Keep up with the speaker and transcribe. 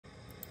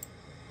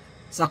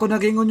Sa ako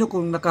nagingon nyo,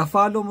 kung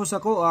naka-follow mo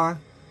sa ko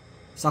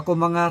sa ako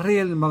mga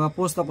reel, mga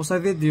post ako sa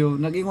video,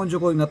 nagingon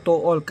nyo ko na to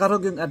all,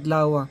 karog yung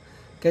adlaw.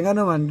 Kaya nga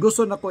naman,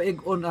 gusto na ko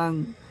igon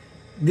ang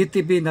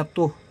DTB na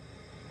to.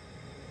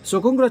 So,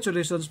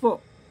 congratulations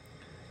po.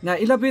 Na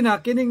ilabi na,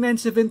 kining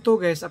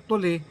 972 guys,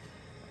 actually,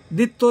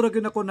 dito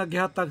rin ako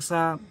naghihatag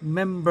sa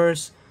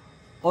members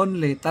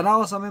only.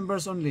 Tanawa sa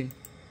members only.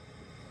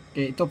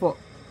 Okay, ito po.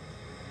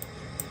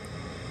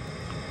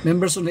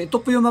 Members only. Ito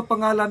po yung mga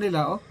pangalan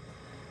nila, oh.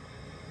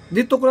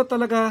 Dito ko na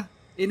talaga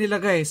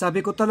inilagay. Sabi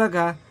ko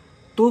talaga,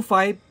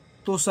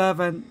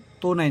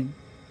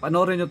 252729.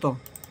 Panoorin nyo to.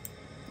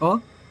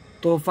 Oh,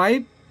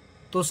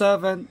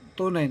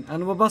 252729.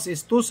 Ano mabas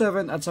is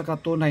 27 at saka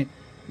 29.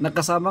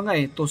 Nakasama nga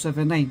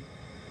 279.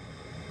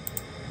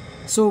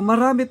 So,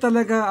 marami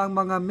talaga ang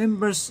mga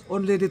members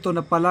only dito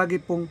na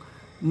palagi pong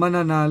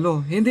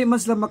mananalo. Hindi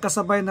man sila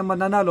makasabay na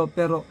mananalo,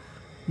 pero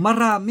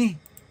marami.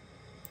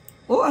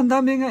 Oh, ang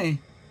dami nga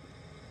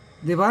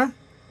Di ba?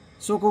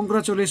 So,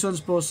 congratulations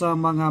po sa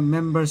mga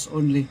members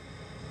only.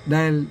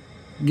 Dahil,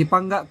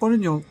 gipangga ko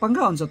ninyo,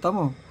 panggaon sa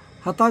tamo.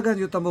 Hatagan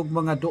yung tamog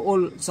mga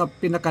duol sa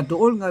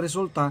pinakaduol nga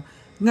resulta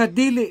nga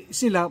dili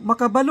sila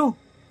makabalo.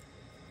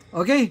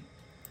 Okay?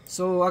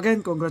 So, again,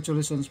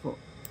 congratulations po.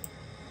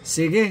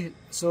 Sige.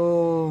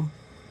 So,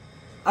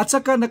 at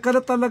saka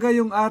nagkaroon talaga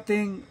yung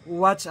ating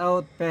watch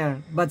out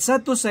pair. But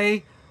sad to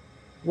say,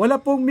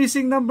 wala pong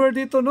missing number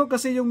dito, no?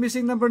 Kasi yung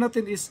missing number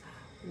natin is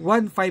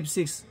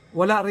 156.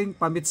 Wala ring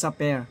pamit sa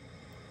pair.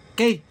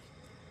 Okay.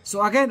 So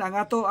again, ang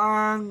ato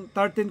ang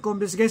 13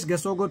 combis guys,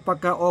 gasugod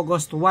pagka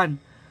August 1.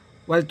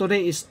 While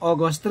today is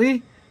August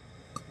 3,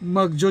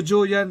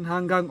 magjojo yan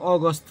hanggang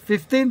August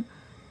 15.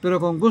 Pero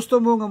kung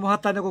gusto mo nga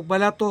muhatan na kong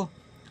balato,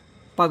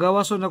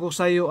 pagawason ako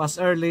sa iyo as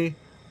early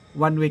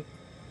 1 week.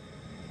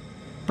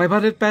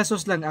 500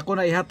 pesos lang ako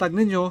na ihatag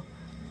ninyo.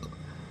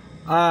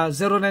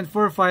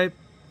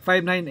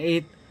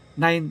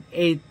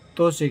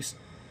 0945-598-9826.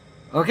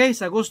 Okay,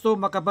 sa gusto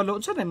makabalo,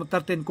 sana mo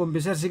 13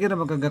 kumbiser, sige na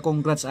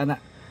magkaka-congrats ana.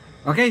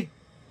 Okay,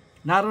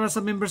 naroon na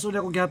sa members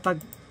ulit akong gihatag.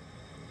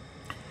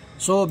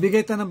 So,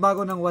 bigay ta ng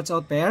bago ng watch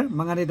out pair.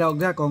 Mga nidaog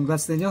na,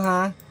 congrats ninyo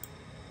ha.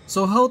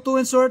 So, how to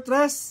win sword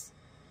dress?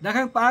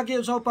 Daghang paagi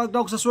sa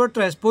pagdaog sa sword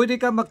dress, pwede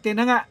ka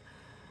magtinanga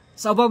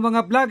sa ubang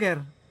mga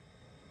vlogger.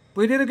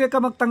 Pwede rin ka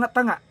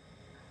magtanga-tanga.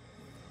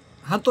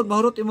 Hantod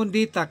mahurot imong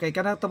dita, kay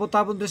kanang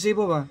tabot-tabon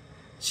resibo ba?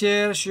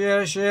 Share,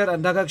 share, share,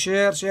 ang dagag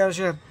share, share,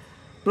 share.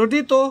 Pero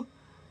dito,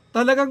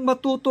 talagang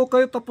matuto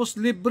kayo tapos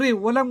libre,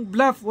 walang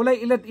bluff, walang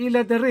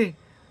ilad-ilad dere.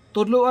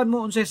 Tudluan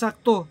mo unsay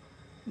sakto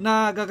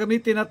na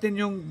gagamitin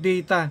natin yung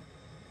data.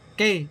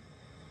 Okay.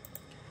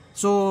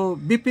 So,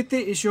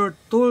 BPT is your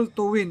tool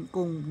to win.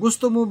 Kung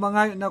gusto mo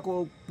mga na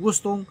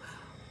gusto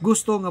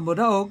nga mo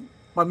daog,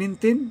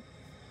 pamintin,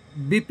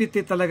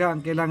 BPT talaga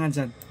ang kailangan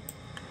dyan.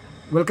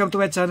 Welcome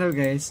to my channel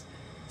guys.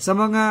 Sa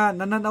mga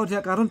nananaw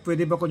diya karon,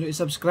 pwede ba ko nyo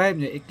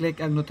i-subscribe nyo, i-click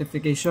ang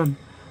notification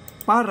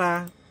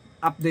para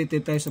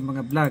updated tayo sa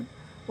mga vlog.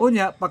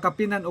 Unya,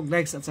 pakapinan og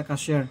likes at saka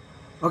share.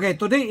 Okay,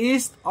 today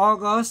is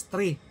August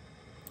 3.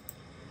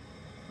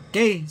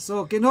 Okay,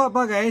 so kinuha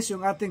ba guys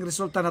yung ating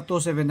resulta na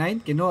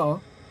 279? Kinuha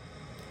oh.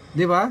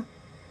 Di ba?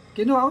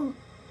 Kinuha oh.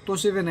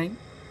 279.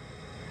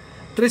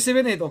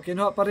 378 oh,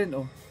 kinuha pa rin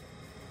oh.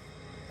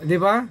 Di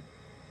ba?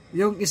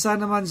 Yung isa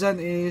naman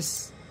dyan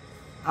is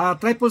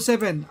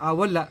 777.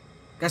 Wala.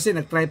 Kasi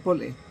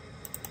nag-triple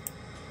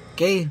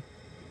Okay.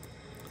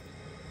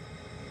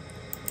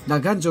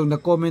 Naghanjong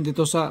nag-comment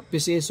dito sa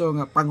PCSO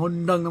nga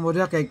pangundang na mo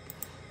diya kay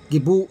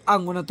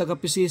gibuang mo ng taga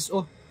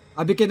PCSO.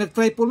 Abi kay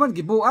nag-triple man,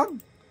 gibuang.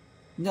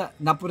 Nya,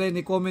 napuray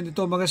ni comment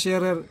dito mga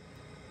sharer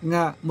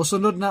nga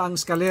musunod na ang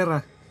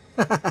eskalera.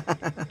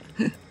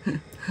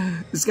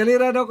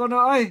 Eskalera daw ko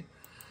no ay.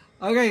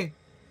 Okay.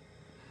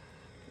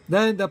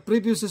 Then the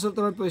previous result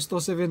naman po is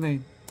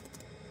 279.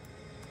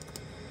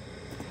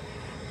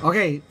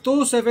 Okay,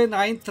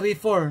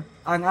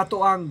 27934 ang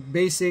ato ang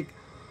basic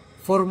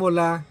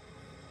formula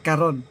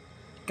karon.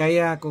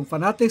 Kaya kung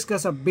fanatics ka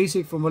sa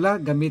basic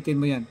formula, gamitin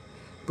mo yan.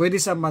 Pwede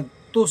sa mag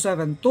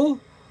 272,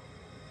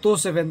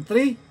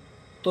 273,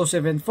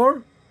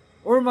 274,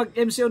 or mag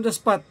MC on the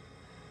spot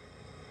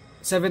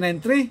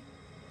 793,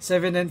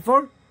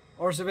 794,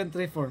 or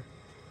 734.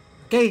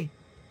 Okay.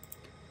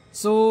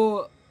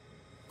 So,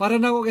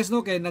 para na ako guys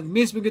no, kay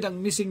nag-miss bigid ang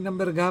missing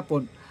number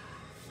gahapon.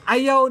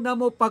 Ayaw na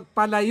mo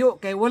pagpalayo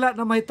kay wala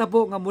na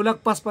mahitabo nga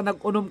mulagpas pa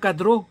nag-unom ka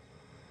draw.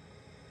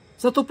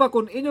 Sa tupa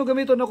kung inyo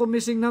gamiton ako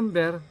missing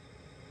number,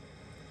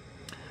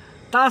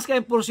 taas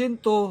kayong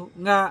porsyento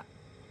nga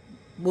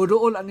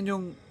muduol ang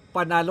inyong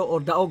panalo o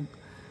daog.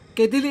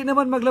 Kay dili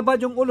naman maglabad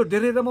yung ulo,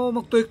 dili na mo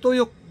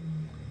magtuyok-tuyok.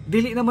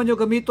 Dili naman nyo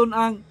gamiton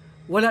ang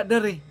wala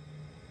dari.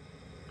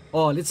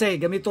 Oh, let's say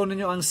gamiton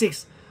ninyo ang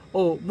 6.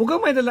 Oh,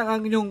 mugamay na lang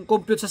ang inyong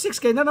compute sa 6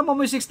 kay na naman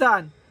mo yung 6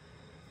 daan.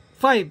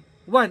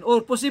 5, 1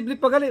 or posible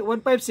pagali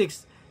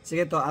 156.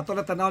 Sige to, ato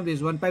na tanawon bis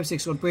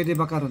 156 kung pwede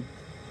ba karon.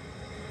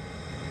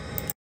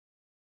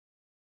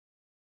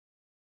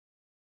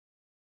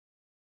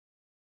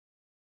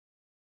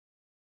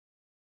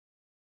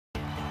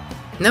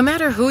 No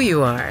matter who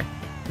you are,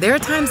 There are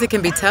times it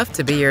can be tough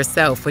to be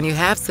yourself when you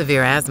have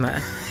severe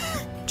asthma.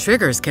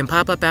 Triggers can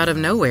pop up out of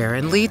nowhere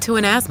and lead to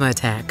an asthma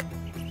attack.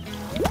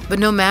 But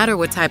no matter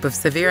what type of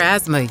severe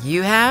asthma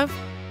you have,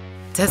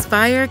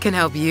 Tezspire can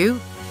help you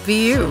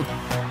be you.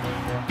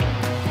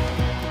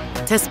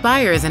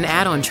 Tezspire is an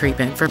add-on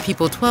treatment for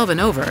people 12 and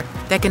over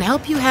that can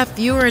help you have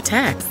fewer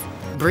attacks,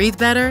 breathe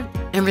better,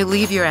 and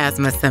relieve your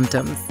asthma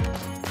symptoms.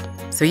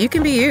 So you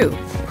can be you,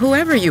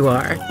 whoever you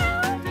are.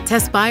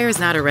 Tezspire is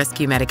not a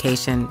rescue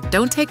medication.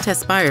 Don't take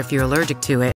Tezspire if you're allergic to it.